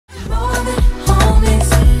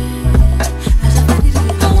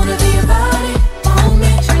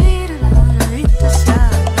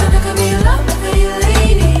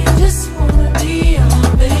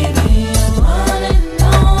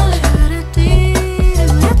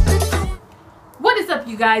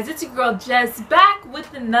guys? It's your girl Jess back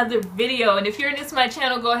with another video, and if you're new to my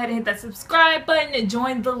channel, go ahead and hit that subscribe button and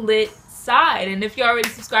join the lit side. And if you're already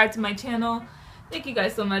subscribed to my channel, thank you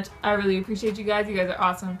guys so much. I really appreciate you guys. You guys are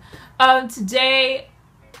awesome. Today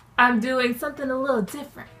I'm doing something a little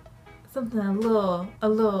different, something a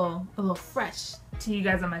little fresh to you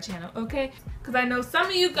guys on my channel, okay? Because I know some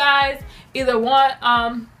of you guys either want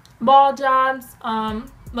mall jobs.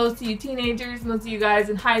 Most of you teenagers, most of you guys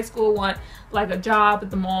in high school want like a job at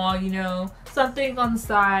the mall, you know, something on the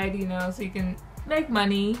side, you know, so you can make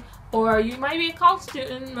money. Or you might be a college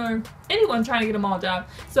student or anyone trying to get a mall job.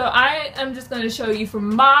 So I am just going to show you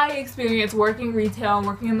from my experience working retail and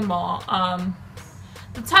working in the mall,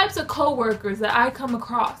 the types of co-workers that I come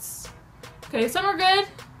across. Okay, some are good,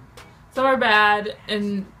 some are bad,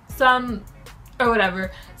 and some or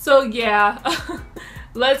whatever. So yeah,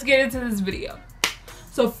 let's get into this video.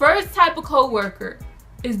 So first type of co-worker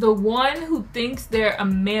is the one who thinks they're a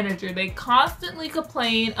manager. They constantly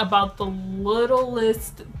complain about the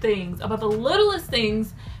littlest things,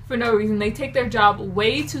 for no reason. They take their job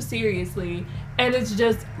way too seriously, and it's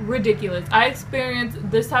just ridiculous. I experience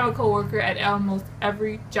this type of coworker at almost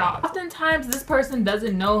every job. Oftentimes this person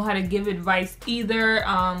doesn't know how to give advice either.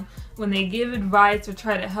 When they give advice or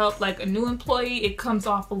try to help like a new employee, it comes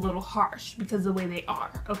off a little harsh because of the way they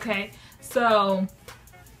are, okay? So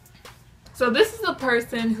this is a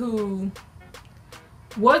person who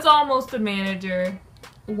was almost a manager,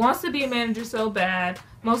 wants to be a manager so bad.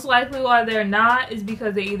 Most likely why they're not is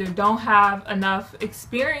because they either don't have enough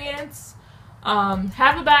experience,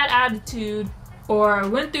 have a bad attitude, or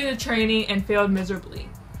went through the training and failed miserably.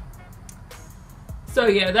 So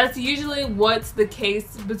yeah, that's usually what's the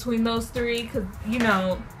case between those three, because, you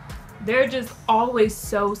know, they're just always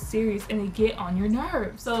so serious and they get on your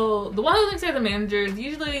nerves. So the one who thinks they're the manager is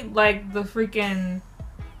usually like the freaking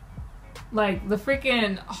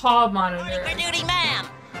hall monitor. For duty, ma'am.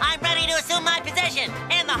 I'm ready to assume my position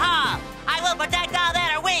in the hall. I will protect all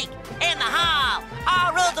that are weak in the hall.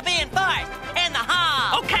 All rules will be enforced in the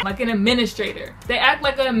hall. Okay. Like an administrator. They act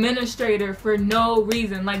like an administrator for no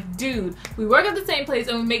reason. Like, dude, we work at the same place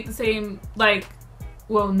and we make the same, like,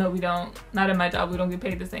 well, no, we don't. Not in my job. We don't get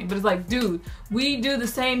paid the same. But it's like, dude, we do the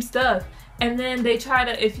same stuff. And then they try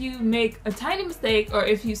to, if you make a tiny mistake or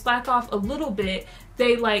if you slack off a little bit,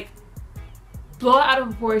 they like blow it out of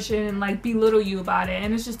proportion and like belittle you about it.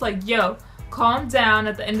 And it's just like, yo, calm down.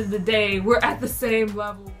 At the end of the day, we're at the same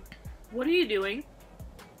level. What are you doing?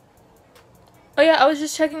 Oh yeah, I was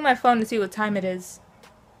just checking my phone to see what time it is.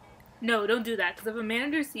 No, don't do that. Because if a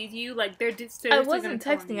manager sees you, like, they're seriously I wasn't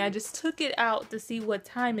gonna texting. I just took it out to see what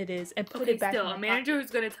time it is and put it back in my a manager pocket. who's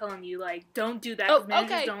going to tell you, like, don't do that. Oh,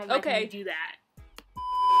 managers okay, don't like okay. you do that.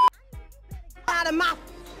 Out of my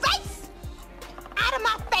face! Out of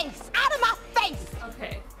my face! Out of my face!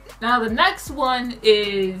 Okay. Now the next one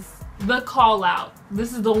is the call out.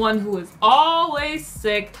 This is the one who is always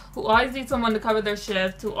sick, who always needs someone to cover their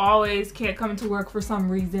shift, who always can't come to work for some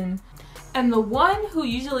reason. And the one who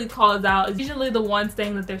usually calls out is usually the one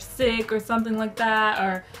saying that they're sick or something like that,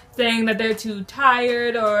 or saying that they're too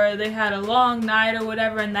tired or they had a long night or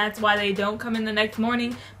whatever, and that's why they don't come in the next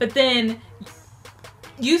morning. But then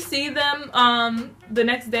you see them the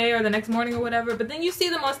next day or the next morning or whatever, but then you see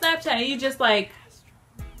them on Snapchat and you just like,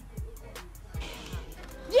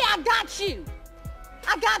 Yeah, I got you.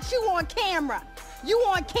 I got you on camera. You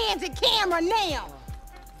on candid camera now.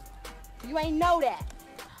 You ain't know that.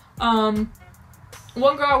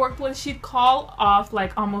 One girl I worked with, she'd call off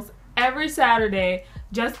like almost every Saturday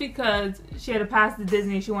just because she had a pass to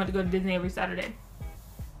Disney. She wanted to go to Disney every Saturday.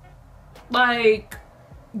 Like,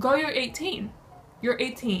 girl, you're 18. You're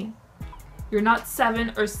 18. You're not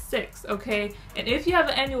 7 or 6, okay? And if you have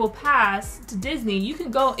an annual pass to Disney, you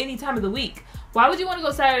can go any time of the week. Why would you want to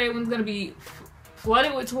go Saturday when it's going to be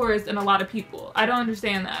flooded with tourists and a lot of people? I don't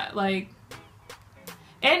understand that. Like,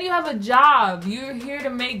 and you have a job. You're here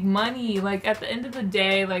to make money. Like, at the end of the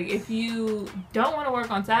day, like, if you don't want to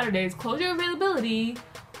work on Saturdays, close your availability,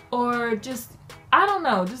 or just, I don't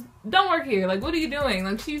know, just don't work here. Like, what are you doing?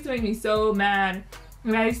 Like, she used to make me so mad.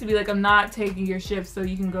 And I used to be like, I'm not taking your shift so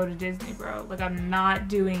you can go to Disney, bro. Like, I'm not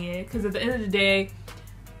doing it. Because at the end of the day,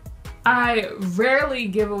 I rarely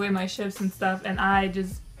give away my shifts and stuff, and I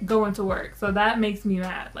just go into work. So that makes me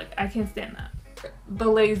mad. Like, I can't stand that. The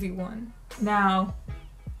lazy one. Now,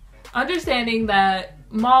 understanding that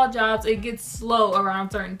mall jobs, it gets slow around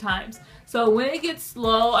certain times. So when it gets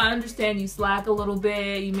slow, I understand you slack a little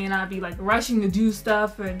bit. You may not be like rushing to do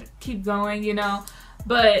stuff and keep going, you know.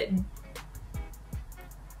 But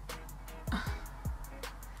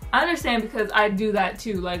I understand because I do that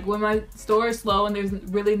too. Like when my store is slow and there's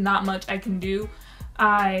really not much I can do,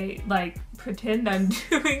 I like pretend I'm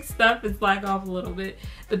doing stuff and slack off a little bit.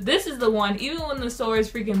 But this is the one, even when the store is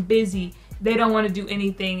freaking busy, they don't want to do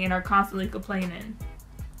anything and are constantly complaining.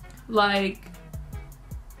 Like,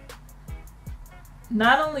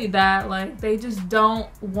 not only that, like, they just don't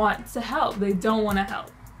want to help. They don't want to help.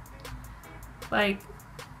 Like,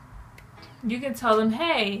 you can tell them,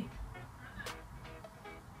 hey,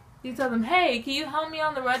 can you help me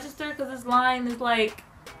on the register? Because this line is like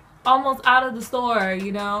almost out of the store,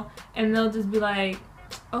 you know? And they'll just be like,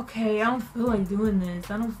 okay, I don't feel like doing this.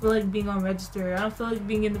 I don't feel like being on register. I don't feel like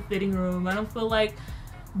being in the fitting room. I don't feel like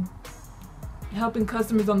helping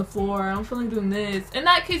customers on the floor. I don't feel like doing this. In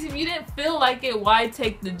that case, if you didn't feel like it, why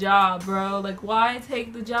take the job, bro? Like, why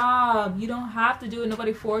take the job? You don't have to do it.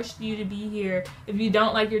 Nobody forced you to be here. If you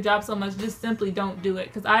don't like your job so much, just simply don't do it.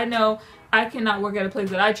 Because I know I cannot work at a place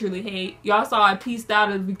that I truly hate. Y'all saw I pieced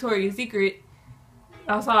out of Victoria's Secret.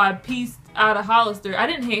 Y'all saw I pieced out of Hollister. I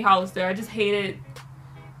didn't hate Hollister. I just hated,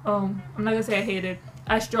 I'm not gonna say I hated.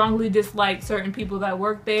 I strongly disliked certain people that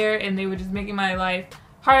worked there, and they were just making my life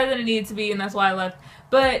harder than it needed to be, and that's why I left.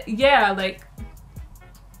 But yeah, like,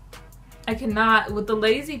 I cannot with the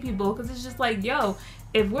lazy people, because it's just like, yo,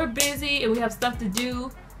 if we're busy and we have stuff to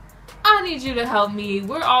do, I need you to help me.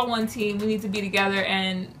 We're all one team. We need to be together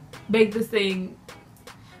and make this thing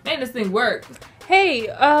work. Hey,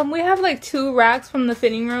 we have like 2 racks from the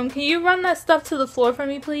fitting room. Can you run that stuff to the floor for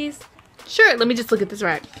me, please? Sure, let me just look at this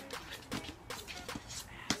rack.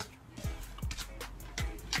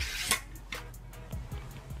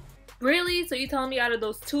 Really? So you telling me out of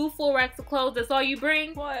those 2 full racks of clothes, that's all you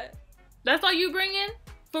bring? What? That's all you bring in?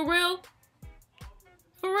 For real?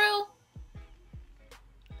 For real?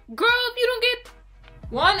 Girl, if you don't get...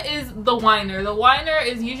 One is the whiner. The whiner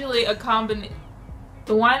is usually a combination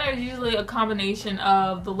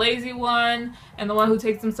of the lazy one and the one who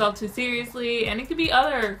takes himself too seriously, and it could be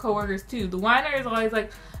other coworkers too. The whiner is always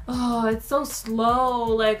like, oh, it's so slow,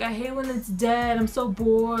 like, I hate when it's dead, I'm so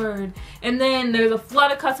bored. And then there's a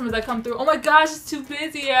flood of customers that come through, oh my gosh, it's too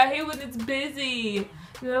busy, I hate when it's busy. And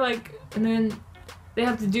they're like, and then they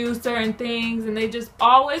have to do certain things, and they just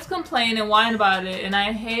always complain and whine about it. And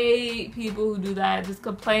I hate people who do that, just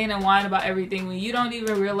complain and whine about everything when you don't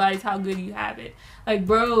even realize how good you have it. Like,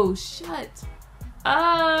 bro, shut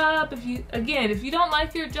up. If you don't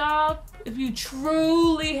like your job, if you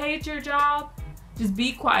truly hate your job, just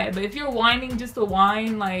be quiet. But if you're whining just to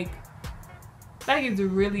whine, like, that gets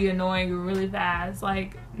really annoying really fast.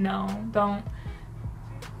 Like, no, don't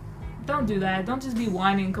do that. Don't just be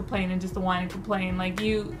whining and complaining just to whine and complain. Like,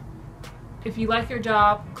 if you like your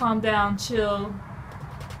job, calm down, chill,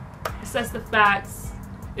 assess the facts.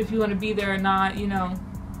 If you want to be there or not, you know,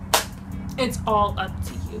 it's all up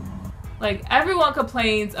to you. Like, everyone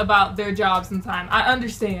complains about their job sometimes. I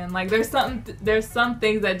understand. Like, there's some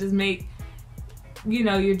things that just make, you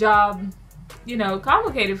know, your job, you know,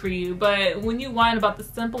 complicated for you. But when you whine about the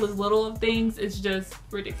simplest little of things, it's just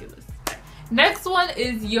ridiculous. Next one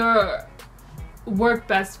is your work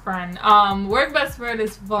best friend. Work best friend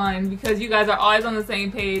is fun because you guys are always on the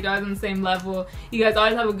same page, always on the same level. You guys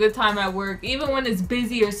always have a good time at work, even when it's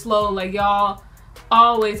busy or slow. Like, y'all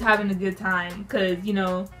always having a good time because you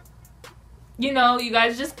know, you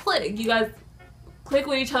guys just click. You guys click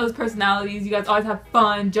with each other's personalities. You guys always have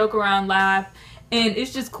fun, joke around, laugh, and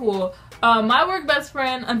it's just cool. My work best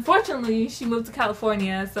friend, unfortunately, she moved to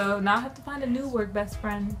California, so now I have to find a new work best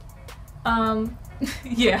friend.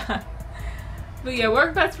 Yeah. But yeah,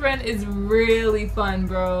 work best friend is really fun,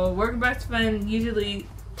 bro. Work best friend usually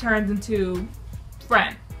turns into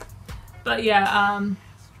friend. But yeah,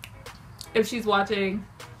 if she's watching,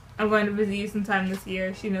 I'm going to visit you sometime this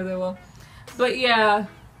year. She knows I will. But yeah,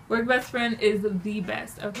 work best friend is the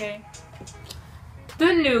best, okay?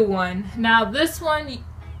 The new one. Now this one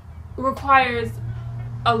requires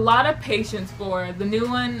a lot of patience for. The new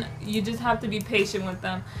one, you just have to be patient with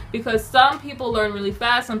them because some people learn really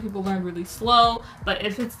fast, some people learn really slow. But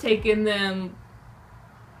if it's taken them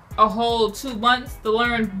a whole 2 months to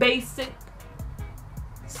learn basic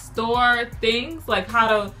store things, like how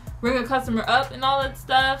to ring a customer up and all that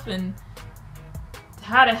stuff, and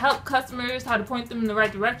how to help customers, how to point them in the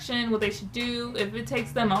right direction, what they should do, if it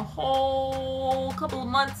takes them a whole couple of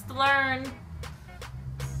months to learn,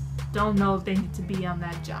 don't know if they need to be on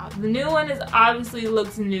that job. The new one is obviously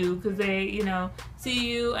looks new because they, you know, see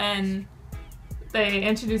you and they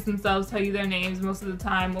introduce themselves, tell you their names most of the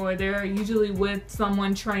time, or they're usually with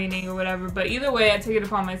someone training or whatever. But either way, I take it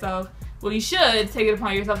upon myself. Well, you should take it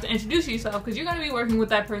upon yourself to introduce yourself because you're going to be working with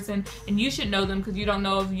that person and you should know them because you don't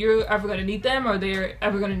know if you're ever going to need them or they're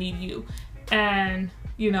ever going to need you. And,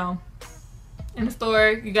 you know, in the store.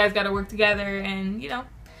 You guys gotta work together and, you know,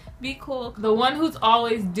 be cool. The one who's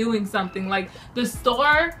always doing something. Like, the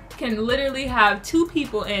store can literally have 2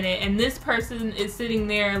 people in it, and this person is sitting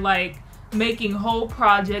there like making whole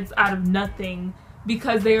projects out of nothing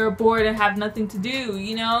because they are bored and have nothing to do,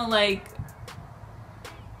 you know? Like,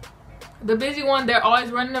 the busy one, they're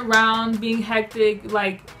always running around, being hectic.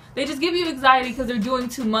 Like, they just give you anxiety because they're doing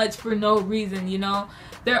too much for no reason, you know?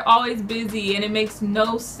 They're always busy and it makes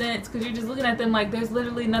no sense because you're just looking at them like there's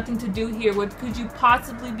literally nothing to do here. What could you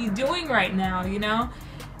possibly be doing right now, you know?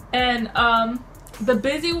 And the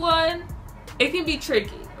busy one, it can be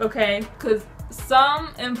tricky, okay? Because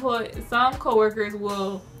some coworkers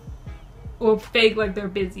will fake like they're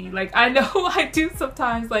busy. Like, I know I do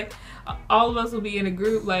sometimes. Like, all of us will be in a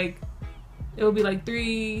group, like it will be like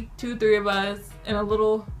 2, 3 of us in a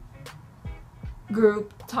little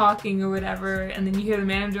group talking or whatever, and then you hear the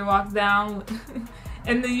manager walk down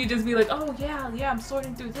and then you just be like, oh yeah, I'm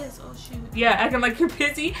sorting through this, oh shoot, yeah, acting like you're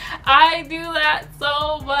busy. I do that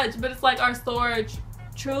so much, but it's like our store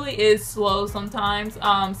truly is slow sometimes.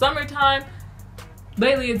 Summertime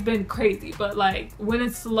lately it's been crazy, but like when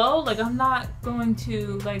it's slow, like I'm not going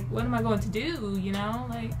to, like, what am I going to do, you know?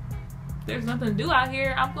 Like, there's nothing to do out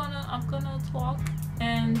here. I'm gonna talk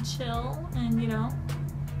and chill and, you know,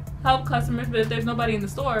 help customers. But if there's nobody in the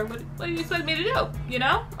store, what do you expect me to do? You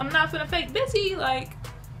know, I'm not gonna fake busy. Like,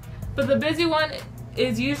 but the busy one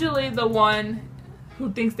is usually the one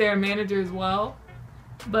who thinks they're a manager as well,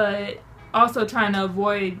 but also trying to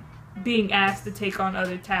avoid being asked to take on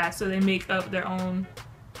other tasks, so they make up their own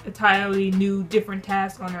entirely new different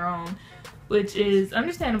tasks on their own, which is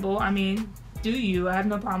understandable. I mean, do you? I have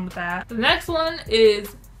no problem with that. The next one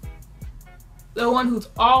is the one who's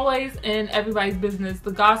always in everybody's business,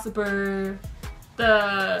 the gossiper,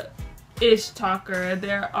 the ish talker.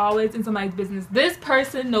 They're always in somebody's business. This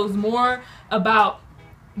person knows more about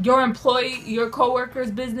your employee, your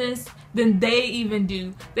coworker's business than they even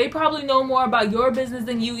do. They probably know more about your business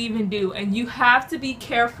than you even do, and you have to be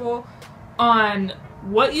careful on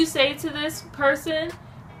what you say to this person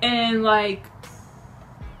and like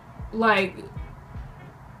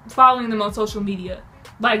following them on social media.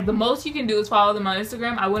 Like, the most you can do is follow them on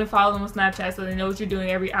Instagram. I wouldn't follow them on Snapchat so they know what you're doing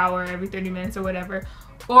every hour, every 30 minutes or whatever.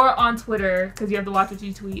 Or on Twitter, because you have to watch what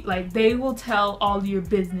you tweet. Like, they will tell all your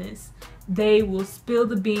business. They will spill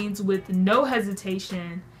the beans with no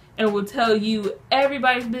hesitation and will tell you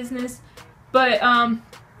everybody's business. But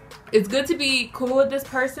it's good to be cool with this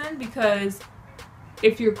person, because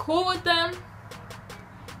if you're cool with them,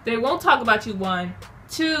 they won't talk about you, 1.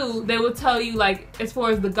 2, they will tell you, like, as far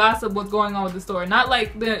as the gossip, what's going on with the store. Not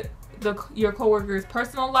like your coworker's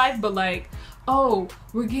personal life, but like, oh,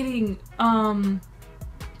 we're getting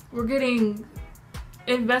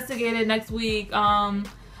investigated next week.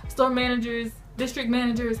 Store managers, district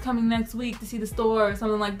managers coming next week to see the store or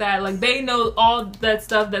something like that. Like, they know all that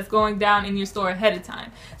stuff that's going down in your store ahead of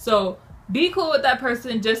time. So be cool with that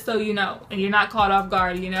person, just so you know, and you're not caught off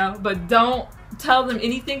guard, you know. But don't tell them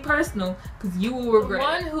anything personal, because you will regret. The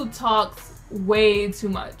one who talks way too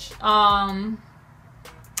much.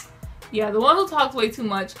 Yeah, the one who talks way too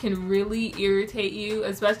much can really irritate you,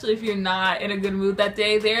 especially if you're not in a good mood that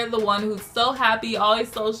day. They're the one who's so happy,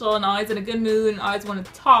 always social, and always in a good mood, and always want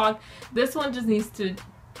to talk. This one just needs to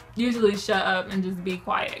usually shut up and just be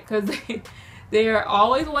quiet, because they are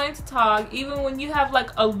always wanting to talk. Even when you have like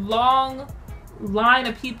a long line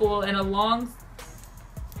of people and a long,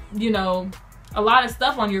 you know, a lot of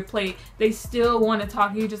stuff on your plate, they still want to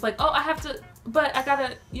talk. You're just like, oh, I have to, but I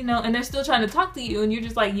gotta, you know, and they're still trying to talk to you, and you're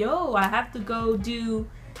just like, yo, I have to go do,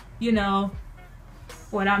 you know,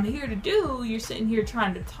 what I'm here to do. You're sitting here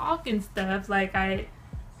trying to talk and stuff. Like,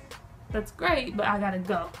 that's great, but I gotta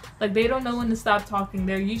go. Like, they don't know when to stop talking.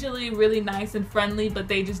 They're usually really nice and friendly, but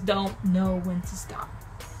they just don't know when to stop.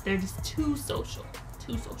 They're just too social.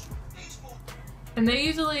 Too social. And they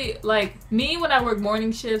usually, like, me when I work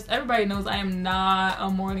morning shifts, everybody knows I am not a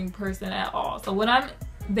morning person at all. So when I'm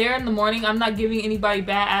there in the morning, I'm not giving anybody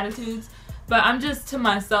bad attitudes, but I'm just to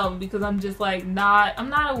myself, because I'm just like, I'm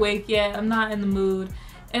not awake yet, I'm not in the mood.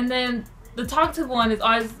 And then the talkative one is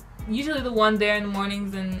always usually the one there in the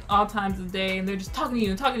mornings and all times of the day, and they're just talking to you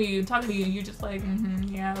and talking to you and talking to you, and you're just like,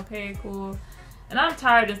 yeah, okay, cool. And I'm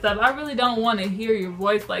tired and stuff. I really don't want to hear your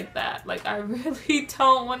voice like that. Like, I really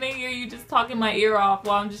don't want to hear you just talking my ear off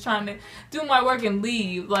while I'm just trying to do my work and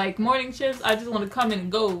leave. Like, morning shifts, I just want to come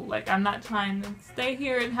and go. Like, I'm not trying to stay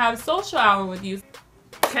here and have social hour with you.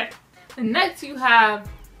 Okay. And next you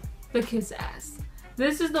have the kiss ass.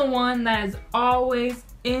 This is the one that is always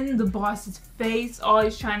in the boss's face,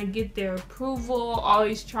 always trying to get their approval,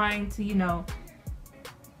 always trying to, you know,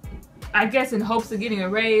 I guess in hopes of getting a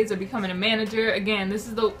raise or becoming a manager. Again, this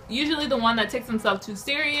is usually the one that takes himself too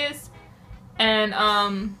serious, and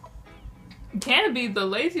can be the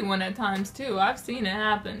lazy one at times too. I've seen it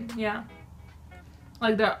happen. Yeah,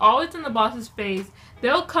 like they're always in the boss's face.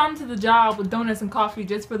 They'll come to the job with donuts and coffee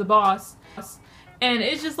just for the boss, and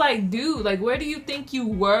it's just like, dude, like, where do you think you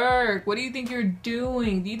work? What do you think you're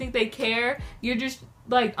doing? Do you think they care? You're just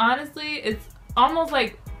like, honestly, it's almost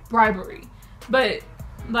like bribery. But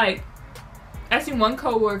like, I seen one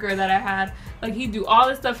coworker that I had, like, he'd do all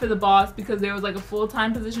this stuff for the boss because there was like a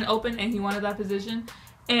full-time position open and he wanted that position,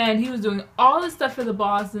 and he was doing all this stuff for the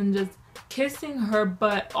boss and just kissing her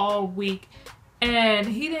butt all week, and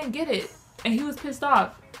he didn't get it, and he was pissed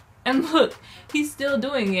off. And look, he's still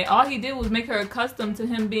doing it. All he did was make her accustomed to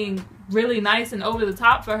him being really nice and over the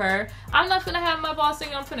top for her. I'm not gonna have my boss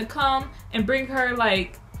saying I'm gonna come and bring her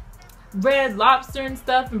like Red Lobster and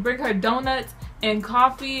stuff, and bring her donuts and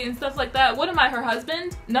coffee and stuff like that. What am I, her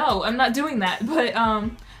husband? No, I'm not doing that. But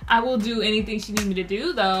I will do anything she needs me to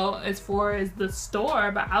do, though, as far as the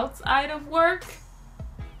store. But outside of work,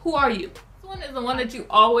 who are you? This one is the one that you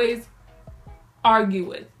always argue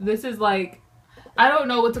with. This is like, I don't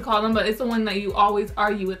know what to call them, but it's the one that you always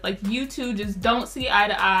argue with. Like, you two just don't see eye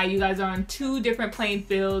to eye. You guys are on two different playing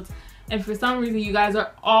fields. And for some reason, you guys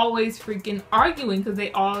are always freaking arguing because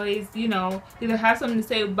they always, you know, either have something to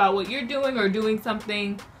say about what you're doing or doing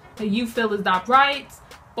something that you feel is not right,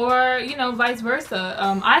 or, you know, vice versa.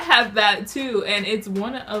 I have that too, and it's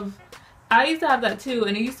I used to have that too,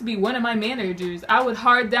 and it used to be one of my managers. I would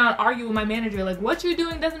hard down argue with my manager, like, what you're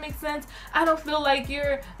doing doesn't make sense. I don't feel like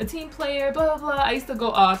you're a team player, blah, blah, blah. I used to go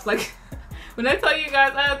off. Like, when I tell you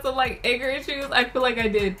guys I had some, like, anger issues, I feel like I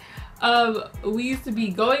did. We used to be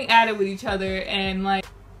going at it with each other, and like,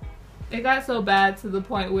 it got so bad to the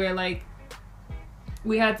point where like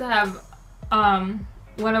we had to have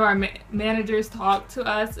one of our managers talk to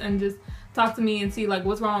us and just talk to me and see like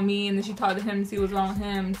what's wrong with me, and then she talked to him and see what's wrong with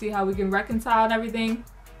him and see how we can reconcile and everything.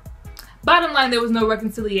 Bottom line, there was no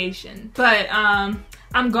reconciliation, but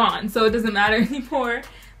I'm gone, so it doesn't matter anymore.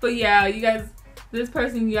 But yeah, you guys, this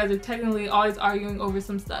person, you guys are technically always arguing over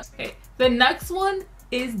some stuff. Okay, the next one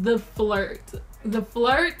is the flirt. The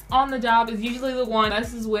flirt on the job is usually the one that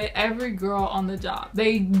messes with every girl on the job.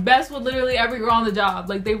 They mess with literally every girl on the job.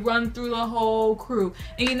 Like, they run through the whole crew.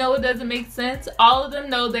 And you know what doesn't make sense? All of them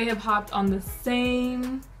know they have hopped on the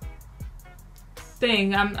same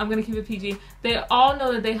thing. I'm gonna keep it PG. They all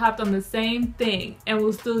know that they hopped on the same thing and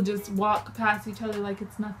will still just walk past each other like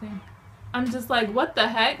it's nothing. I'm just like, what the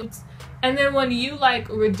heck? And then when you like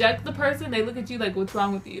reject the person, they look at you like, what's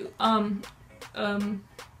wrong with you?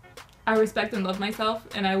 I respect and love myself,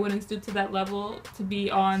 and I wouldn't stoop to that level to be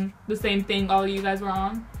on the same thing all of you guys were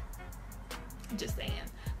on. Just saying.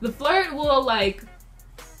 The flirt will, like,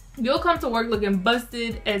 you'll come to work looking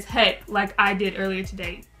busted as heck, like I did earlier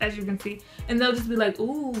today, as you can see, and they'll just be like,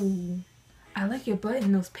 ooh, I like your butt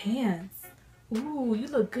in those pants. Ooh, you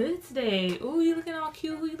look good today. Ooh, you looking all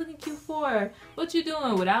cute. Who you looking cute for? What you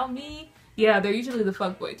doing without me? Yeah, they're usually the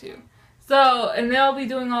fuckboy too. So, and they'll be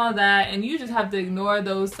doing all that, and you just have to ignore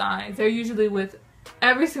those signs. They're usually with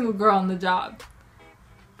every single girl on the job.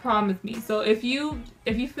 Promise me. So if you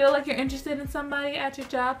feel like you're interested in somebody at your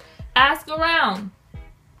job, ask around.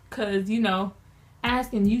 Cause you know,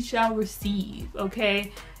 ask and you shall receive,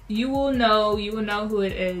 okay? You will know who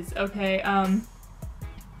it is, okay?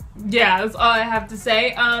 Yeah, that's all I have to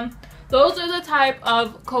say. Those are the type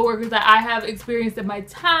of coworkers that I have experienced in my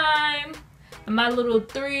time. My little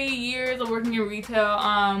 3 years of working in retail.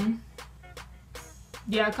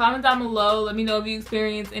 Yeah, comment down below. Let me know if you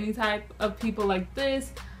experience any type of people like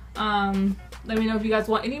this. Let me know if you guys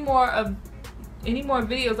want any more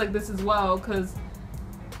videos like this as well, because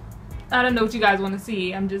I don't know what you guys want to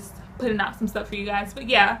see. I'm just putting out some stuff for you guys. But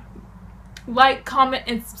yeah, like, comment,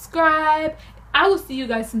 and subscribe. I will see you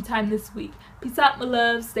guys sometime this week. Peace out, my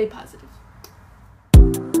love. Stay positive.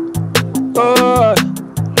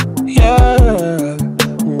 Yeah.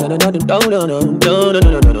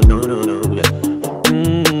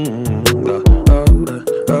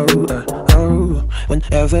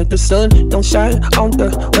 Whenever the sun don't shine on the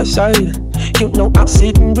west side, you know I'll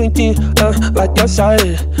sit and drink tea like your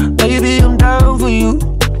side. Baby, I'm down for you.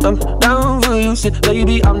 I'm down for you.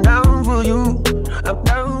 Baby, I'm down for you. I'm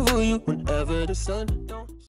down for you. Whenever the sun